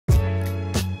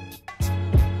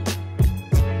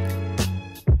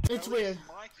It's weird. In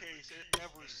my case, it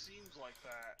never seems like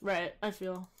that. Right, I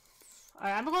feel.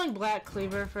 Alright, I'm going Black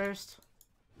Cleaver first.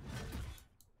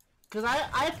 Because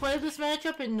I played this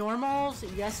matchup in normals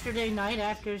yesterday night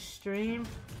after stream,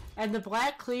 and the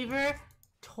Black Cleaver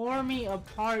tore me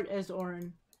apart as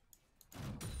Ornn.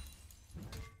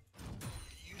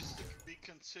 It used to be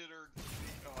considered,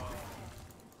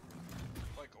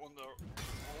 like on the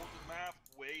old map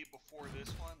way before this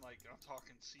one, like I'm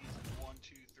talking season 1,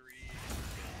 2, 3,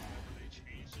 whenever they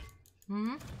changed it.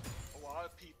 Mm-hmm. A lot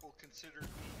of people considered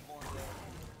me on the...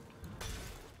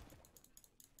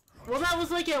 Well, that was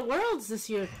like at Worlds this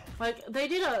year. Like they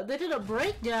did a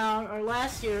breakdown, or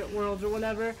last year at Worlds or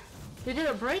whatever. They did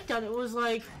a breakdown. It was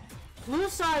like blue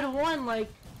side won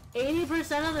like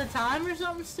 80% of the time or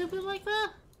something stupid like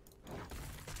that.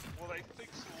 Well, they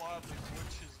fixed a lot of the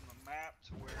glitches in the map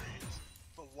to where it's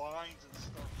the lines and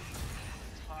stuff,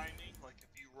 timing. Like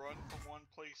if you run from one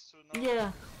place to another.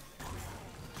 Yeah.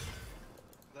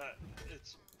 That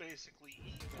it's basically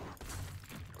even.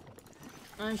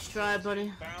 Nice try,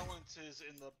 buddy. Balances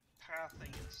in the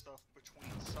pathing and stuff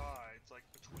between sides, like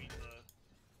between the...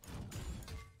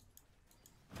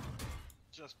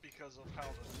 Just because of how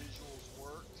the visuals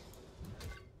worked.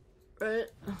 Right.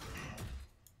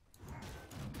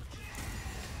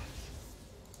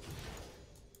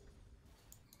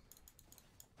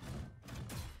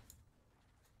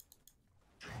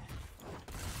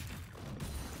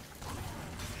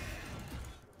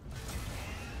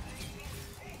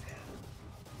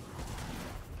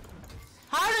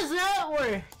 How does that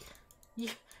work?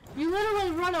 You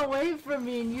literally run away from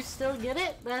me and you still get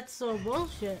it? That's so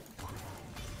bullshit.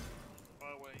 By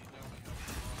the way,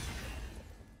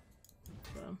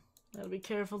 So, gotta be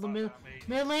careful. The mid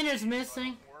laner's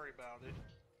missing. Don't worry about it.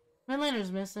 Mid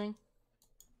laner's missing.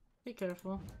 Be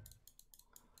careful.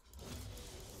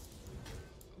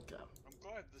 Okay. I'm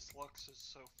glad this Lux is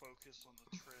so focused on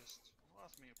the Trist.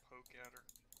 Allows me to poke at her.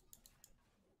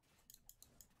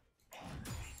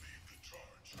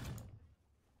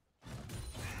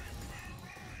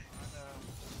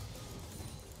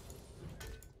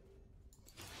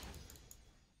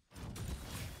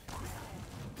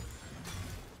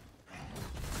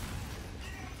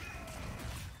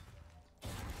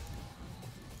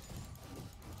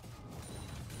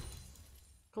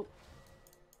 Cool.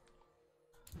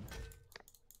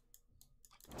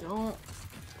 Don't.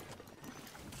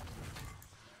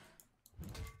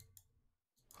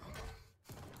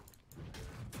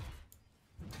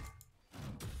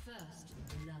 First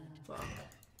blood. Fuck.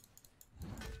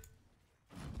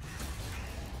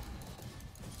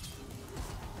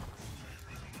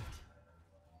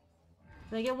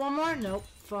 Can I get one more? Nope.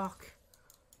 Fuck.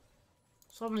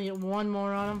 So I'm gonna get one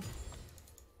more on him.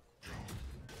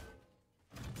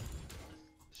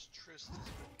 This Trist has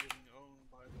been getting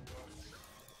owned by the Lux.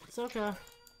 It's okay.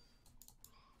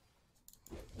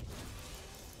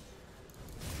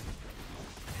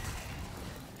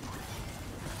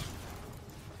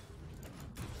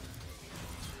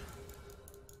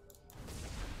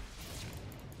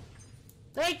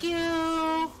 Thank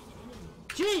you!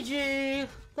 GG!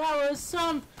 That was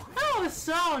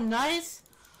so nice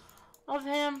of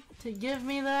him to give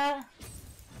me that.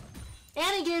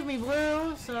 And he gave me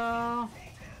blue, so...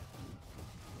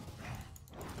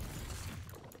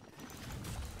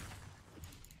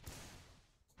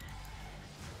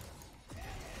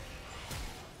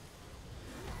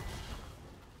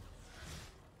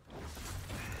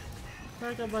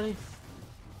 Back up, buddy.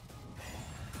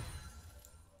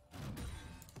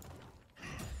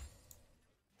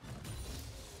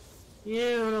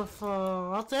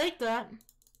 Beautiful. I'll take that.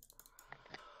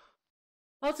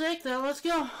 I'll take that. Let's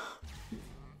go.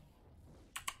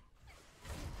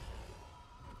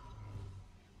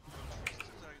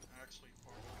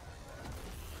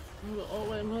 Oh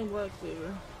wait, I'm playing Black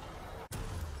Cleaver.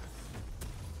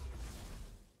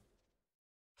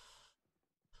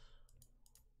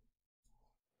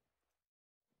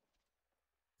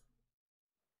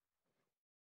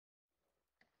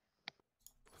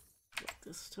 Get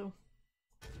this too.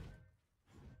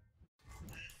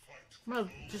 I'm gonna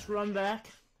just run back.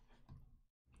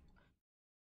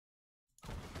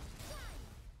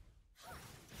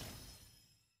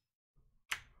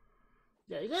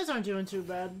 Yeah, you guys aren't doing too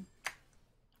bad.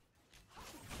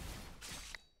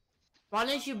 Why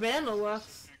didn't you ban the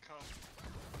Lux?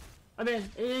 I mean,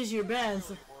 it is your ban.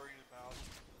 So...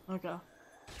 Okay.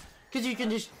 Cause you can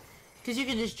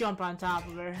just jump on top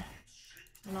of her.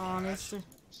 In all honesty.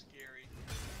 Scary.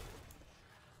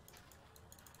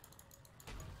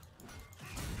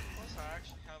 Plus, I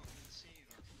actually haven't been seeing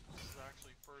her. This is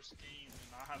actually first game,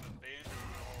 and I haven't banned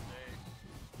her all day.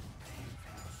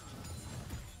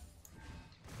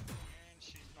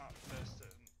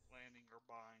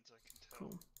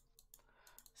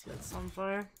 He's got some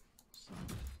fire, so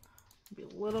be a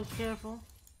little careful.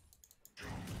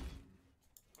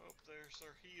 Oh, there's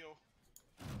our heal.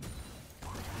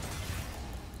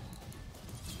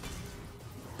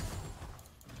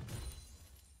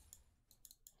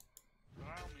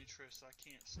 Allow me, Triss, I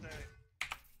can't stay.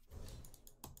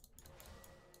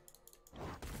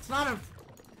 It's not a...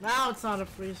 Now it's not a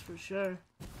freeze for sure.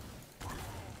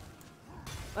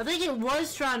 I think it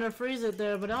was trying to freeze it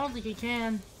there, but I don't think he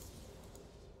can.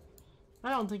 I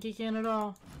don't think he can at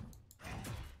all.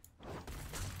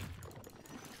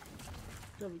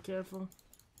 Gotta be careful.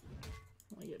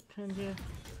 I get pinned here.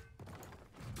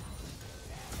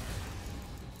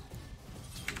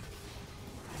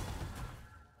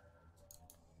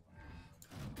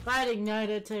 If I had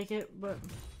Ignite, I'd take it, but...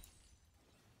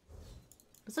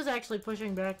 This is actually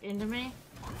pushing back into me.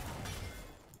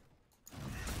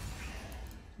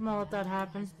 I'm gonna let that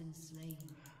happen.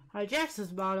 Alright, Jax is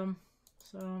bottom,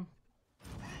 so...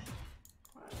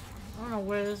 I don't know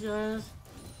where this guy is.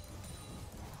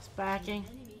 It's backing.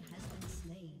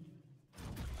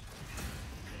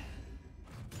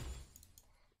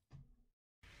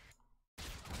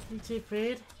 He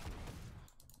TP'd.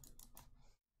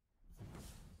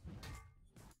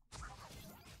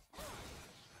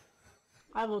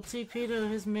 I will TP to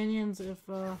his minions if,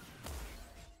 okay.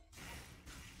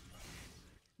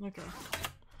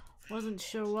 Wasn't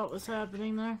sure what was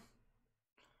happening there.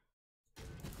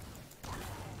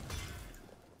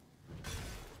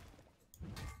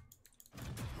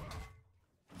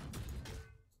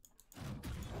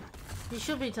 He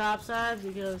should be topside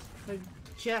because, like,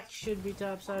 Jack should be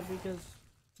topside because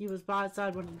he was bot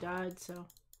side when he died, so.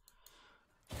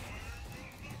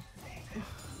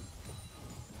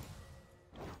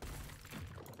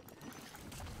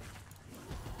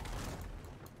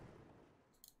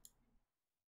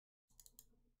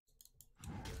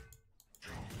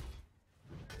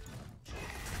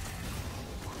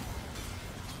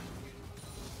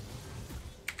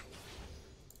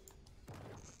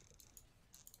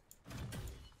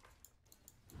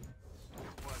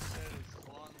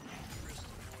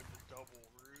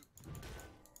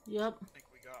 Yep. I think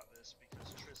we got this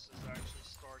because Triss is actually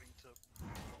starting to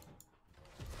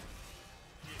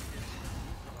get his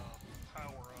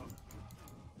power up.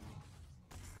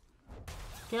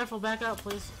 Careful, back out,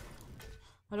 please.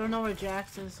 I don't know where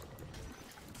Jax is.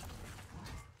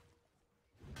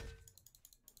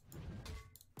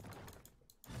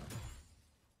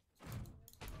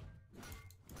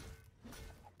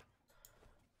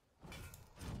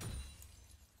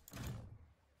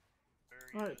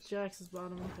 Alright, Jax is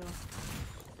bottom, okay.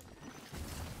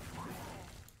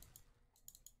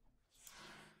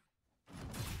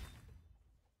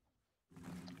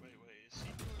 Wait, is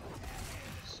he doing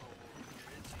solo?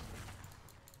 Is he?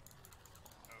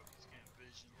 Oh, he's getting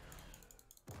vision.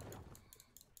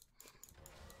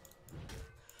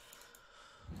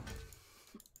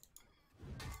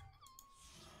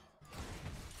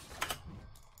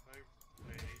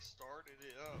 They started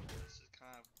it up. This is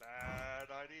kind of a bad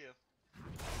idea.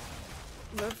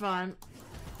 They're fine.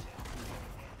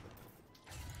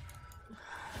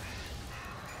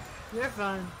 You're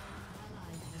fine.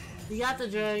 You got the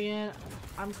dragon.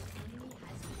 I'm...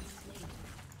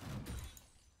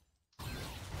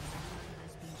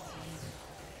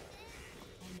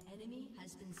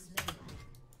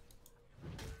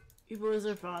 You boys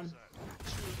are fine.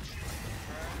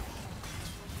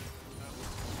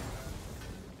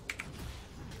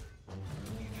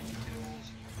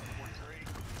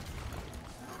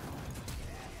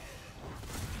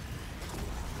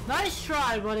 Nice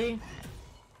try, buddy.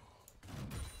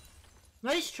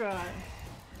 Nice try.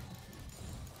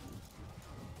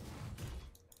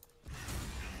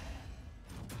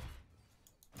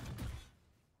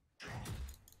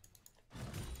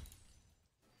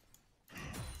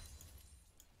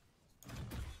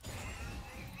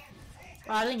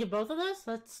 I didn't get both of those?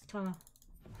 That's kind of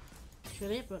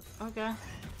shitty, but okay.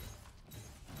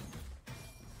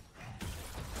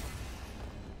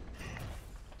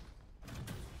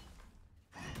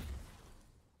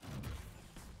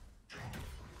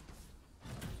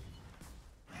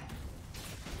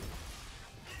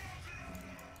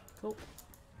 Cool.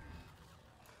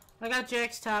 I got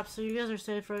Jack's top, so you guys are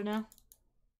safe right now.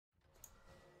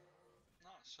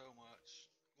 Not so much.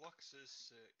 Lux is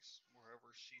 6,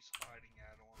 wherever she's hiding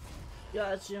at on.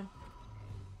 Gotcha.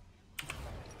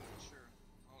 Sure.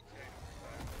 Okay.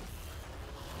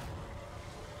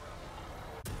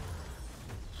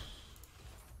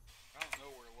 I don't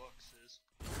know where Lux is.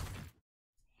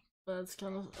 That's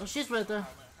kind of... Oh, she's right there.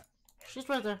 She's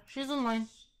right there. She's in line.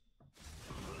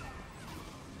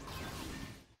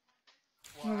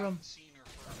 Well, I haven't seen her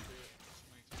for a bit, which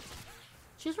makes me feel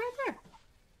She's right there.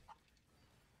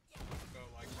 good. Go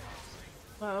like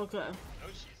that. Oh, okay. I know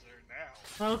she's there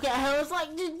now. Okay, I was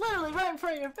like, dude, literally right in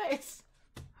front of your face.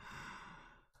 I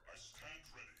stand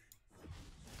ready.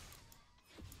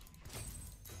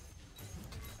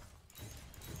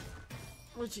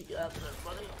 What you got there,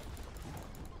 buddy?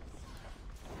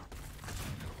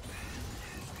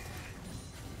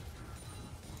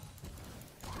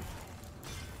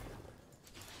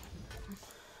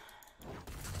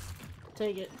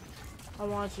 Take it. I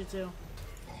want you to. An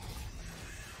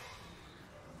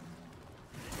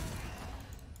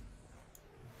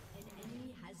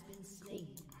enemy has been slain.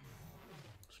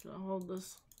 Just gonna hold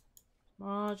this as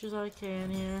much as I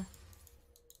can here.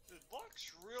 Did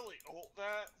Lux really ult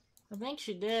that? I think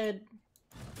she did.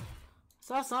 I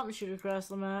saw something shoot across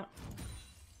the map.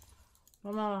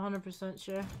 I'm not 100%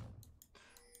 sure.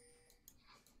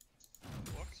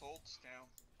 Lux ult's down.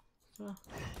 So.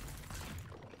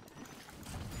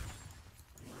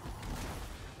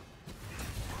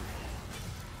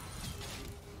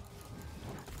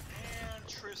 And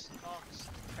Triss knocks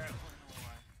Catelyn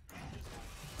away.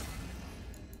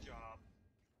 Good job.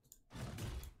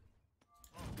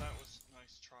 Oh, that was a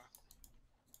nice try.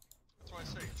 That's why I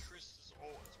say Triss's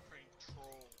ult is pretty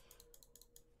troll.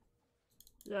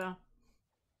 Yeah.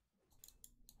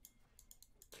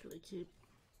 Really keep.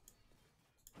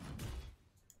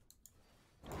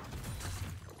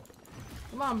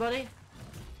 Come on, buddy.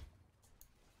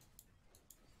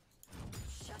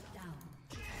 Shut down.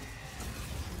 An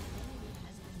enemy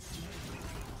has been slain.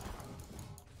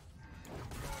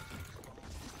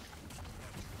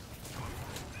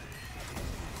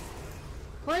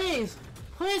 Please!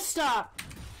 Please stop!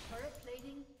 Turret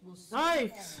plating will soon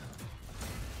Yikes!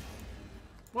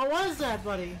 What was that,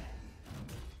 buddy?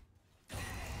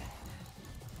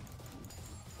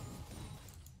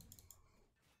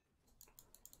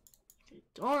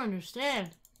 I don't understand.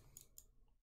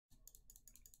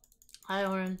 Hi,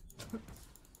 Ornn.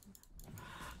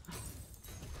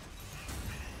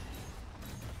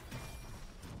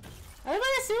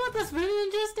 Anybody see what this minion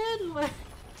just did? Like,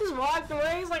 just walked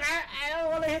away. He's like, I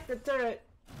don't want to hit the turret.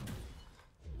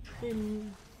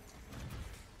 Fucking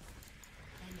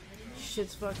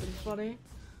shit's fucking funny.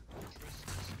 Triss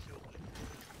just killed it.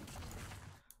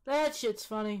 That shit's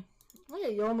funny. Look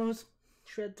at Yomu's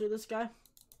shred through this guy.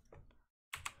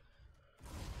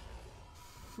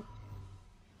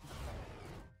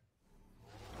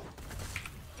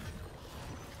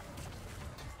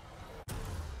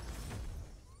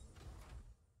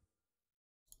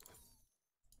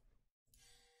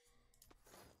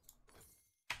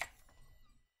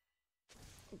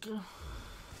 Okay.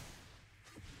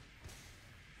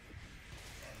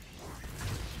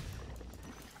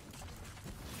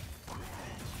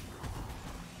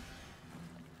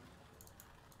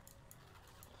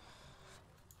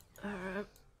 Alright.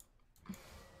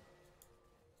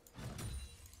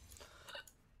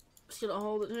 Just gonna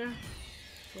hold it here.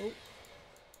 Oh.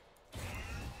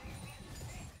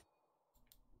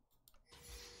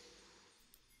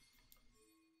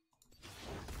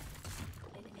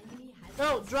 An enemy has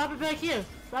No, drop it back here.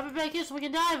 Drop it back here so we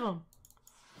can dive him.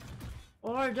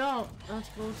 Or don't. That's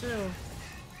cool too.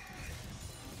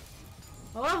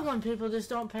 I love when people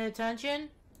just don't pay attention.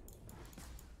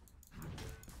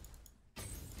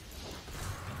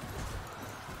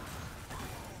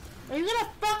 Are you gonna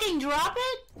fucking drop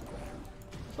it?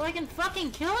 So I can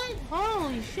fucking kill it?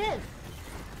 Holy shit.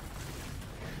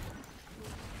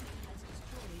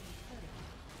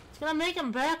 It's gonna make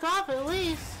him back off at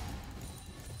least.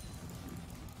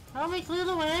 Help me clear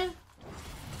the way.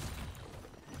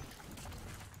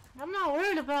 I'm not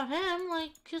worried about him,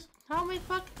 like, just help me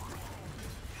fuck.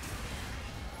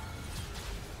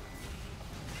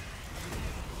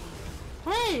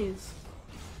 Please.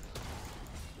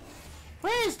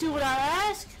 Please do what I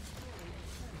ask.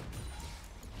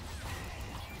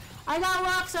 I got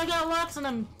Lux, and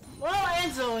I'm... Well,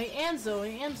 and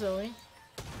Zoe.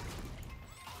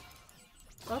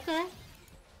 Okay.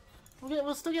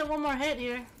 We'll still get one more hit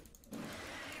here.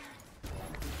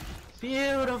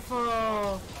 Beautiful.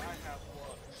 I have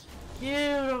Lux.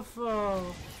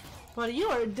 Beautiful. Buddy, you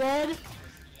are dead.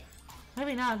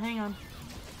 Maybe not, hang on.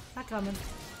 Not coming.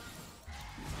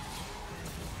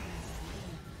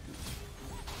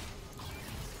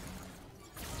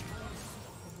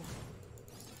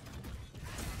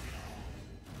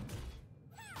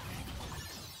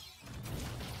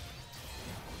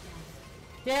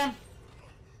 Yeah.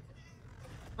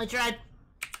 I tried.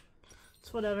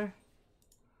 It's whatever.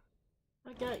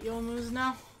 I got Yomu's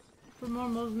now for more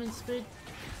movement speed.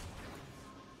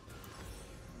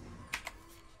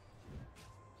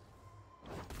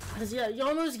 Cause yeah,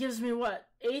 Yono's gives me what,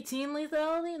 18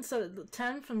 lethality instead of the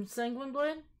 10 from Sanguine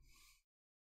Blade?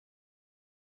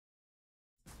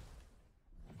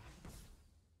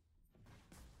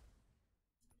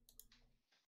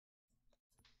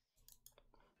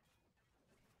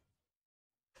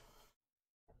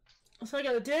 So I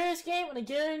got a Darius game and a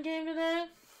Garen game today.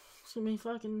 It's gonna be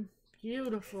fucking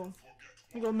beautiful.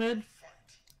 I go mid.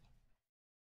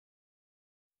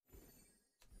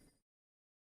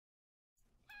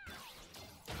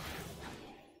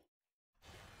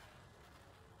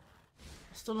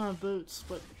 I still don't have boots,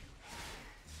 but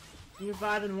you're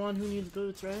 5-1, who needs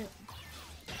boots, right?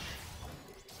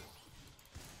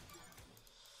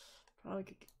 Probably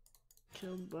could get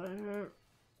killed by her.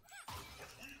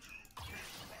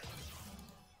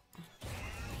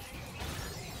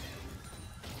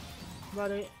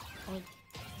 Buddy.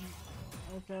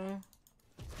 Okay.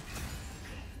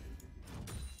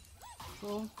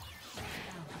 Cool.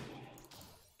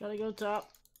 Gotta go top.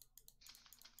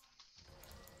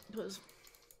 Because,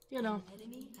 you know. An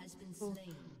enemy has been Cool.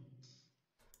 slain.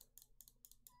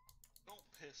 Don't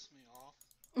piss me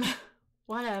off.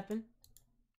 What happened?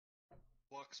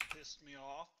 Lux pissed me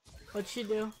off. What'd she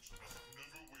do?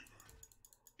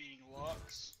 Being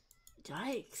Lux.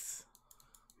 Yikes.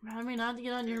 I mean, not to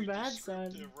get on your Very bad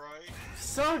side. descriptive, right?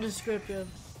 So descriptive.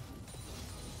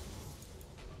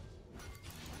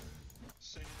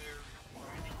 Sitting there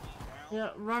grinding me down. Yeah,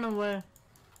 run away.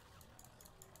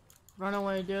 Run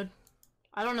away, dude.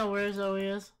 I don't know where Zoe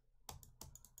is.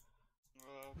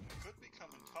 Could be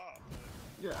coming top, but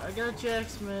Yeah, I got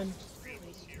Jax, man.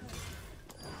 Rita's here.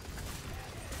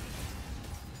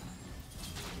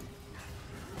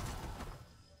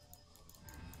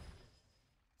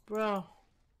 Bro.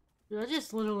 Dude, I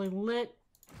just literally lit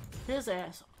his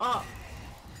ass up.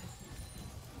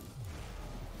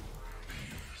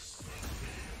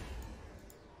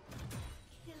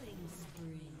 Killing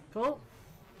spree. Cool.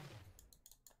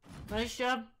 Nice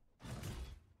job.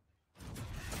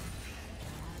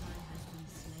 Ally has been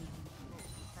slain.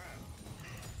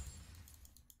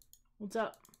 What's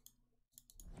up?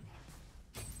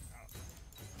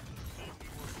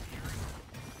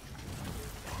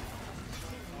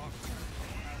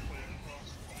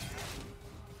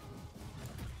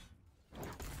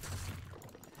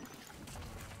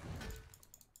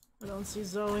 I don't see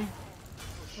Zoe.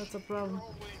 That's a problem. They're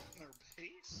all waiting their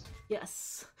pace.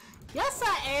 Yes. Yes,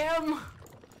 I am!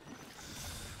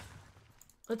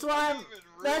 That's why I'm...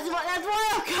 That's why I'm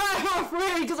kind of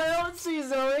afraid, because I don't see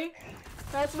Zoe.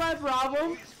 That's my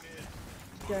problem. Zoe's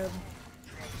mid. Good.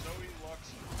 Zoe Lux.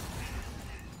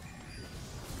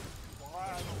 Why?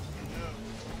 I don't know.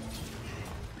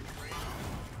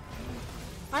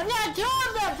 I'm not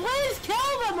doing that! Please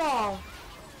kill them all!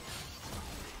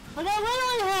 Like, I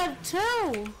literally have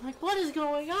two! Like, what is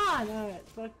going on? Alright,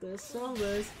 fuck this. Sell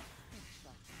this.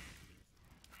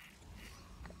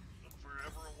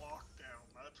 Forever lockdown.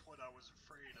 That's what I was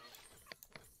afraid of.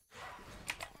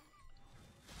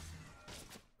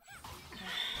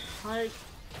 Like...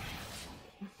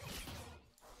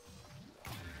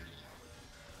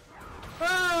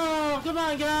 Oh, come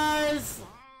on, guys!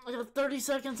 I got 30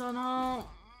 seconds on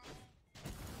all.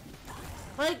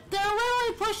 Like, they're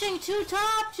literally pushing two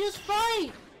top! Just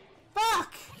fight!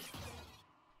 Fuck!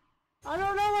 I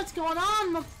don't know what's going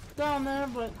on down there,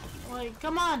 but, like,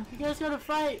 come on. You guys gotta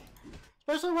fight.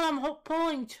 Especially when I'm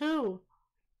pulling two.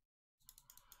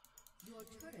 Your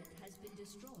turret has been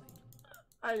destroyed.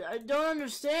 I don't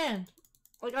understand.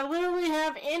 Like, I literally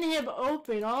have inhib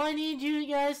open. All I need you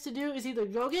guys to do is either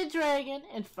go get dragon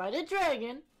and fight a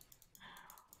dragon.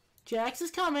 Jax is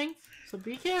coming, so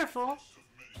be careful. Not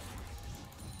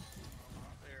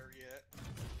there yet.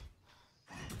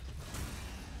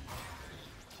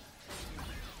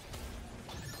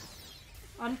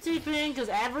 I'm TPing because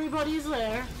everybody's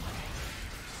there.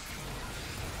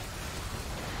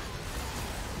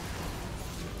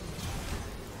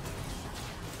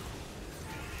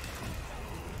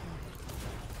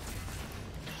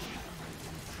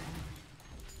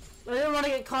 I didn't want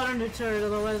to get caught under turret,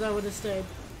 otherwise I would have stayed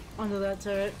under that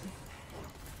turret.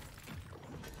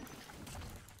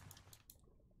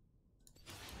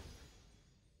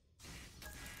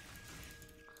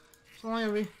 So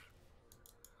I'm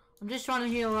just trying to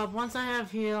heal up. Once I have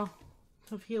healed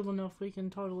enough, we can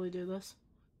totally do this.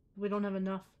 We don't have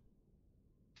enough.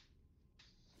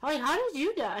 Hey, how did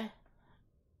you die?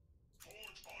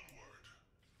 Forge onward.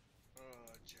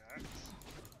 Jax.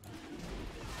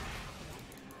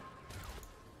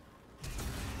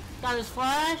 Got his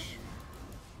flash.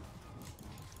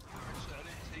 Actually, I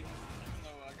didn't take it, even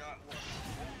though I got Lux.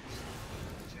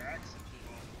 Jackson did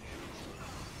all the damage.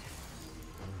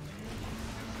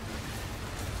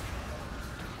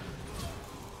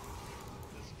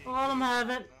 let him have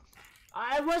it.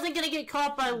 I wasn't gonna get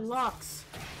caught by Lux.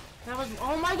 That was.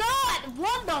 Oh my god!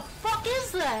 What the fuck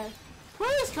is that?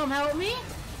 Please come help me!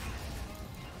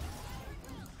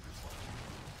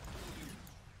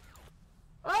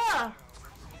 Ah!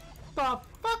 The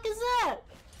fuck is that?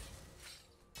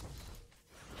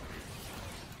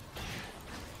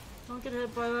 Don't get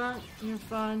hit by that. You're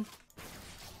fine. I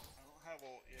don't have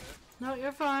ult yet. No,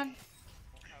 you're fine. I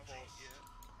don't have ult yet.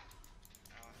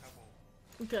 Now I have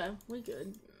ult. Okay, we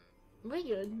good. We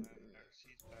good.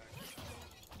 She's back.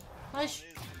 Nice. Is,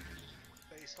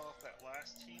 based off that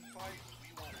last team fight, we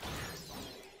won't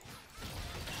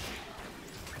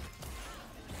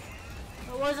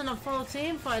win. It wasn't a full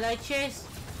team fight. I chased.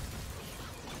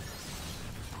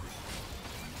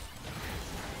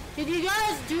 Can you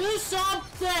guys do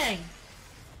something?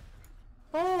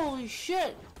 Holy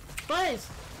shit. Please,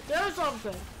 do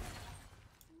something.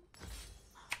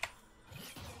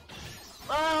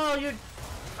 Oh, you're...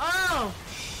 Oh,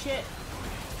 shit.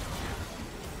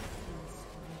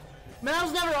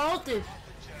 Mel's never ulted.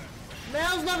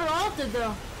 Mel's never ulted,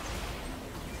 though.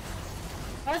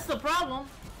 That's the problem.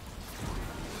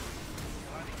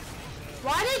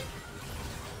 Why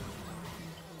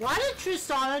did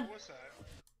Tristana... What's that?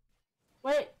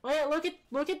 Wait,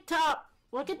 look at top.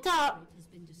 Look at top. Has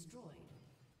been destroyed.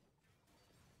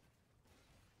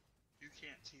 You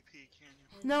can't TP, can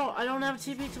you? No, I don't have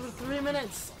TP for 3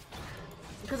 minutes.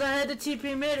 Because I had to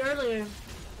TP mid earlier.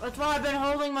 That's why I've been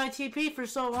holding my TP for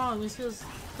so long. It's because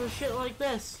for shit like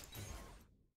this.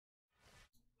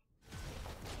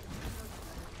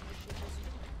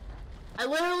 I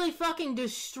literally fucking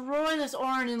destroy this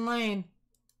Ornn in lane.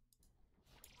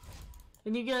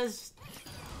 And you guys...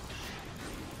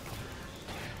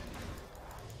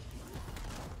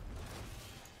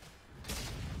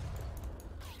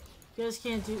 You guys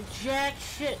can't do jack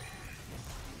shit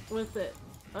with it.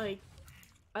 Like,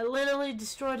 I literally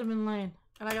destroyed him in lane.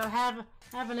 And I gotta have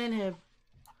an inhib.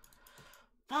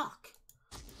 Fuck.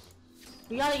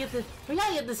 We gotta get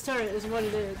this turret is what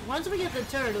it is. Once we get the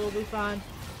turret, it'll be fine.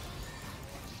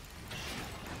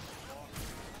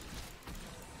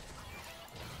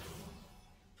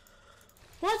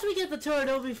 Once we get the turret,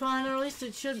 it'll be fine, or at least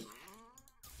it should...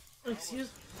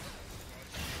 Excuse...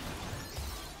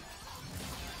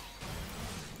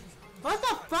 What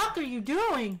the fuck are you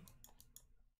doing?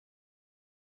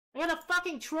 I got a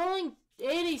fucking trolling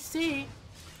ADC. I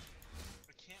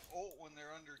can't ult when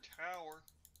they're under tower.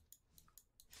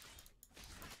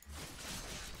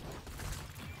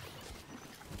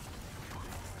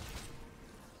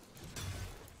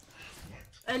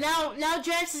 And now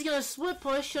Jax is gonna split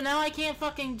push, so now I can't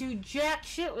fucking do jack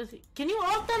shit with it. Can you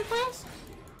ult them, please?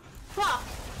 Fuck.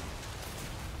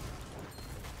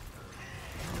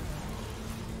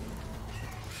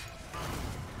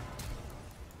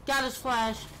 Got his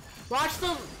flash. Watch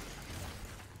them.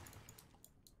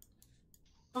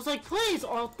 I was like, please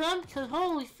ult them, cause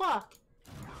holy fuck.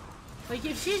 Like,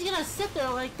 if she's gonna sit there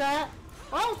like that,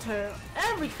 ult her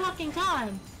every fucking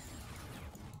time.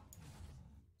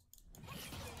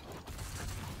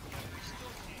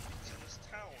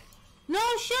 No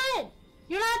shit!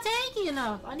 You're not tanky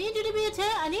enough. I need you to be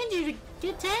I need you to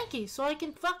get tanky so I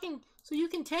can fucking so you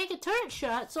can take a turret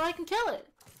shot so I can kill it.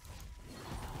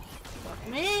 Fuck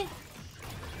me.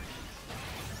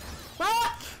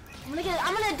 Fuck! I'm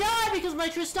gonna die because my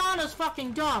Tristana's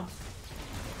fucking dumb.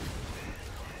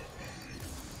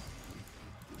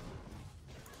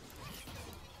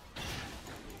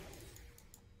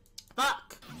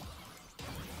 Fuck.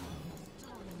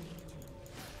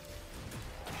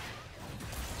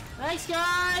 Thanks,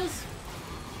 guys!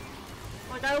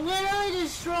 Like, I literally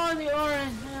destroyed the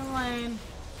Ornn in lane.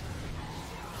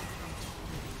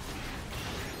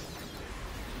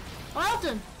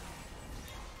 Alton!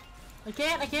 I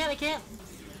can't.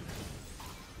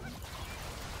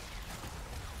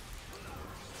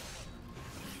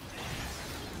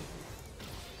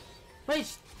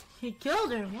 Wait, he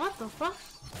killed her. What the fuck?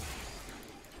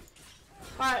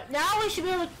 Alright, now we should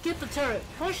be able to get the turret.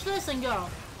 Push this and go.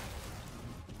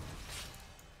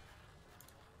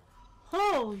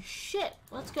 Holy shit,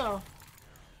 let's go.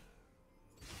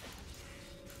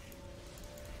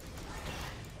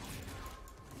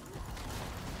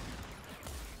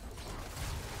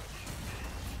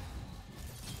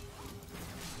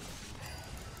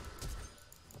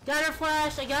 Got her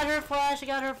flash, I got her flash. She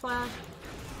doesn't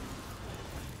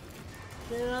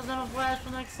have a flash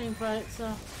for next team fight, so.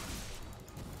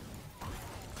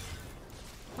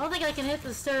 I don't think I can hit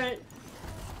this turret.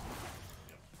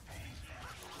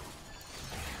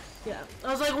 Yeah, I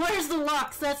was like, where's the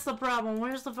Lux? That's the problem.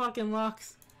 Where's the fucking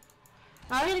Lux?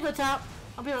 I'm gonna go top.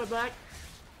 I'll be right back.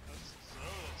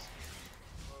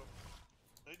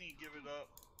 it up.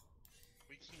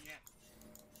 We can't.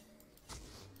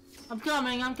 I'm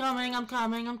coming, I'm coming, I'm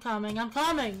coming, I'm coming, I'm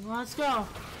coming! Let's go!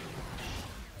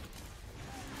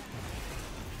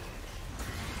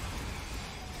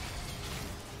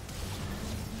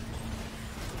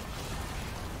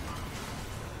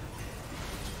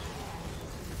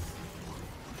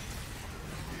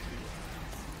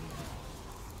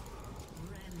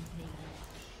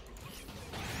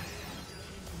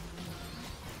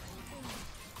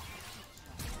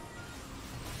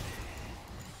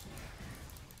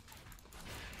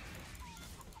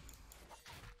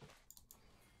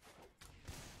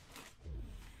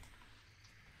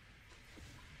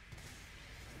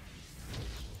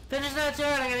 Finish that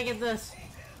turret, I gotta get this.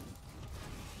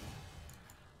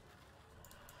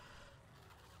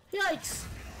 Yikes!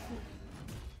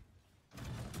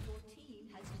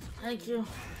 Thank you.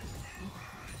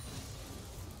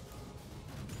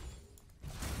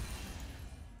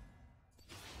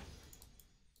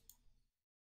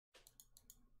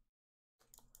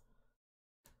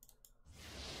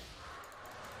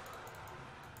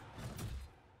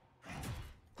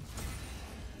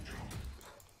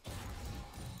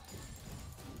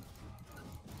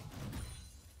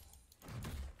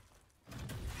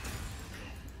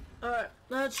 Alright,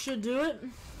 that should do it.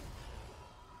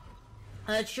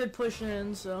 That should push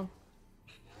in, so...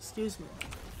 Excuse me.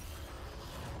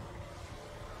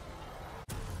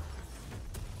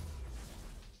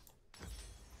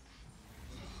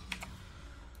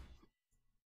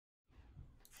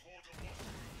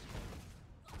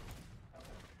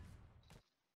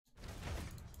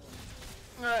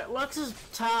 Alright, Lux is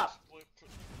top. Split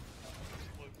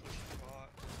push bot.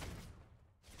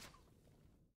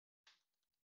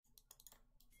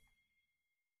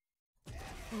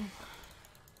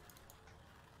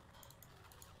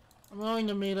 I'm going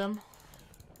to meet him.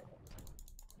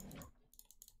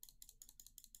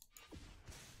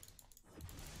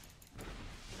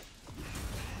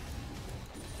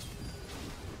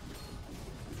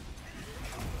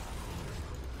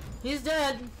 He's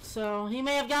dead, so he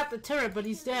may have got the turret, but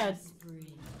he's dead.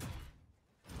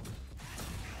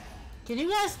 Can you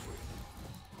guys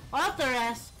off their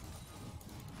ass?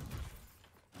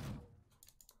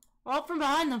 Off from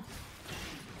behind them.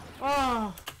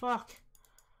 Oh, fuck.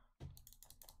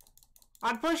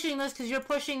 I'm pushing this because you're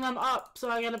pushing them up, so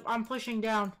I'm pushing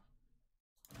down.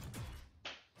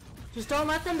 Just don't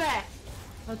let them back.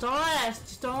 That's all I ask.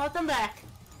 Just don't let them back.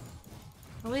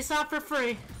 At least not for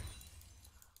free.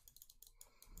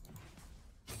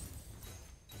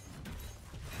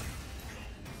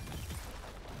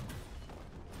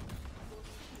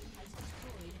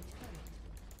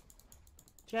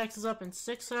 Jax is up in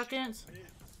 6 seconds.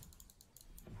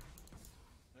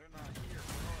 They're not here.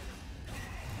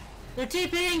 They're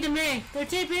TPing to me. They're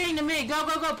TPing to me. Go,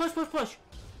 go, go. Push, push, push.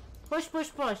 Push, push,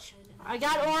 push. I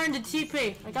got Ornn to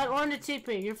TP. I got Ornn to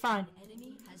TP. You're fine.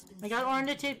 I got Ornn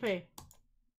to TP.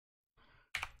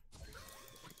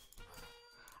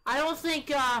 I don't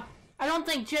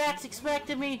think Jax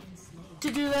expected me to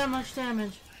do that much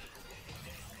damage.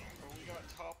 But we got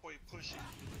top wave pushing.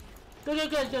 Good,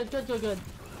 good, good, good, good, good, good.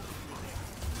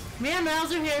 Me and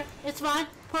Miles are here. It's fine.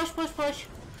 Push, push, push.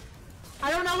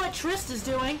 I don't know what Trist is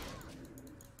doing.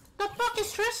 What the fuck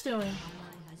is Trist doing?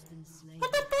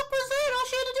 What the fuck was that? All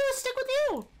she had to do was stick with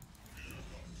you.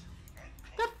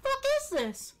 The fuck is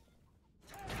this?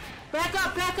 Back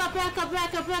up, back up, back up,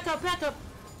 back up, back up, back up.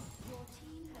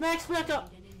 Max, back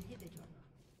up.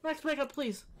 Max, back up,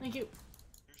 please. Thank you.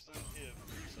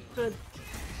 Good.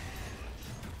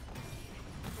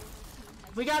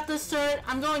 We got this turret.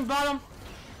 I'm going bottom.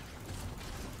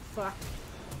 Fuck.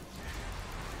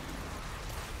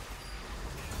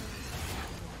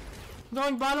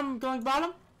 Going bottom, going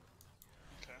bottom.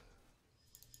 Okay.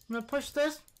 I'm gonna push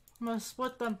this. I'm gonna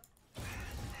split them.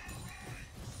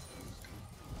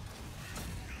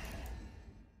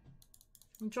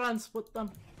 I'm trying to split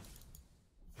them.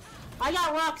 I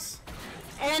got Lux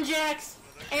and Jax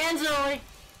and Zoe.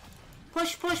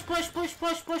 Push, push, push, push,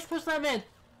 push, push, push that mid.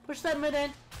 Push that mid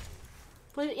in.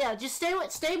 Please, yeah, just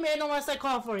stay mid unless I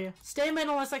call for you. Stay mid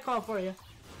unless I call for you.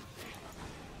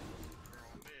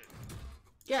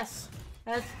 Yes.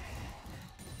 That's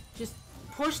just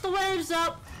push the waves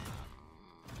up.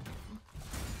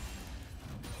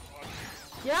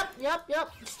 Yep, yep,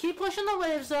 yep. Just keep pushing the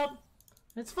waves up.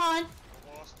 It's fine.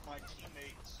 Lost my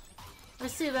teammates. I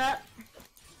see that.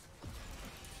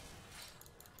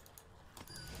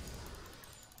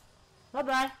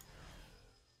 Bye-bye.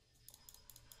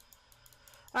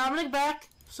 I'm gonna back,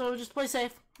 so just play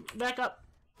safe. Back up.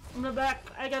 I'm gonna back.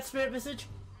 I got Spirit Visage.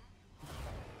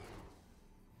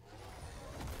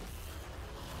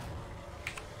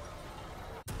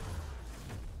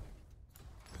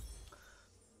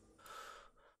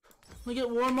 We get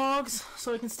Warmogs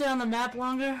so we can stay on the map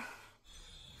longer.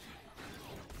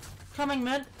 Coming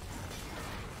mid.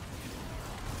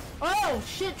 Oh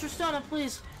shit, Tristana,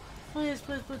 please. Please,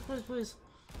 please, please, please, please.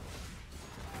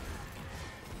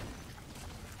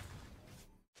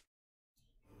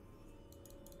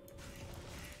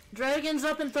 Dragon's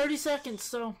up in 30 seconds,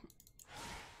 so.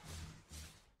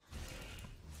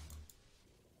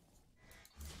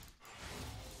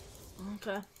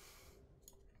 Okay.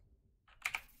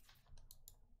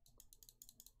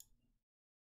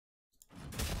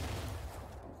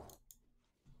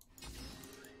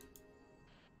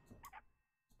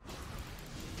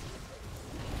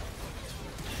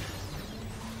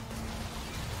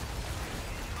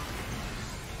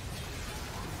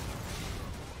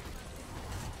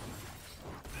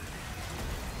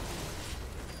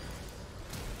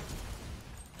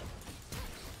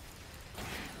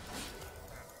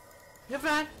 You're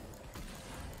fine.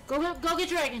 Go get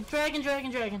dragon.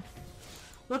 Dragon.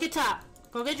 Look at top.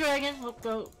 Go get dragon. Look,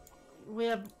 go. We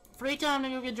have free time to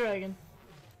go get dragon.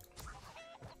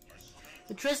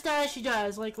 The Triss dies, she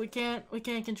dies. Like we can't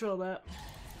control that.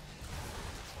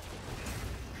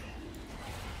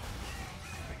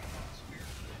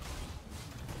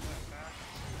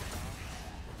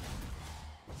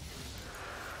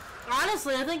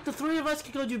 Honestly, I think the three of us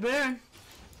could go do Baron.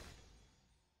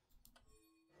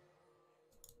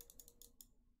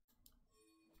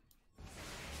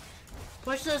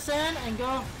 Push this in and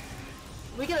go.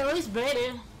 We can at least bait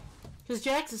it. Because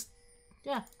Jax is.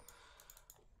 Yeah.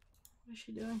 What is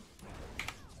she doing?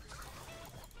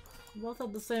 Both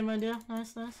have the same idea.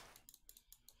 Nice, nice.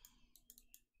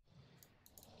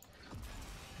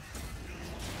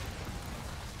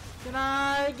 Can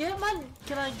I get my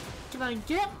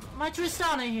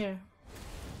Tristana here?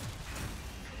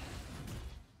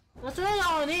 That's really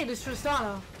all I need is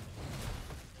Tristana.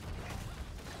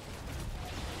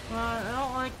 I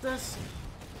don't like this,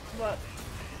 but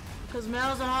because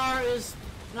Malzahar is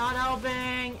not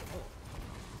helping.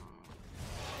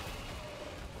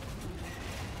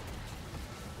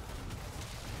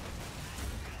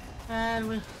 And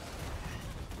we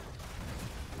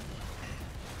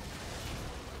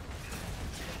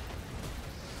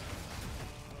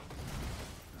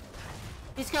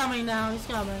he's coming now, he's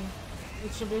coming.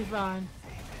 It should be fine.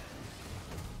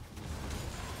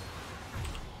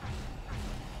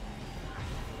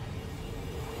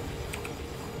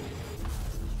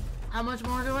 How much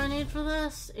more do I need for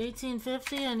this?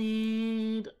 1850. I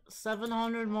need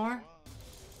 700 more.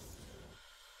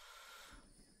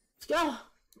 Let's go.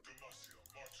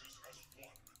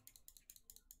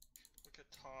 Look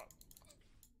at top.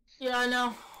 Yeah, I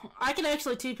know. I can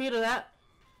actually TP to that.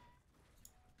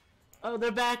 Oh,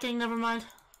 they're backing. Never mind.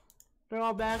 They're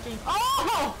all backing.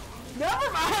 Oh!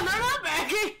 Never mind. They're not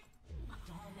backing.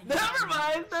 Never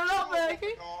mind. They're not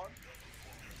backing.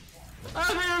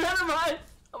 Okay, never mind.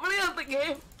 I'm gonna get the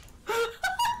game.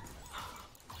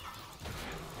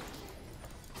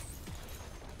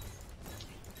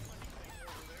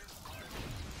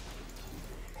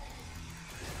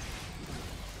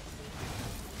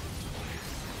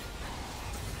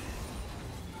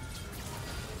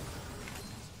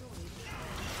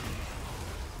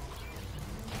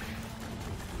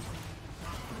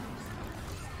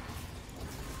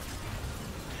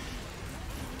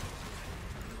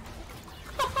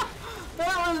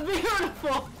 That was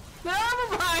beautiful. Never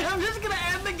mind. I'm just gonna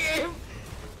end the game.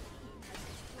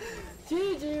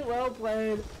 GG. Well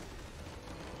played.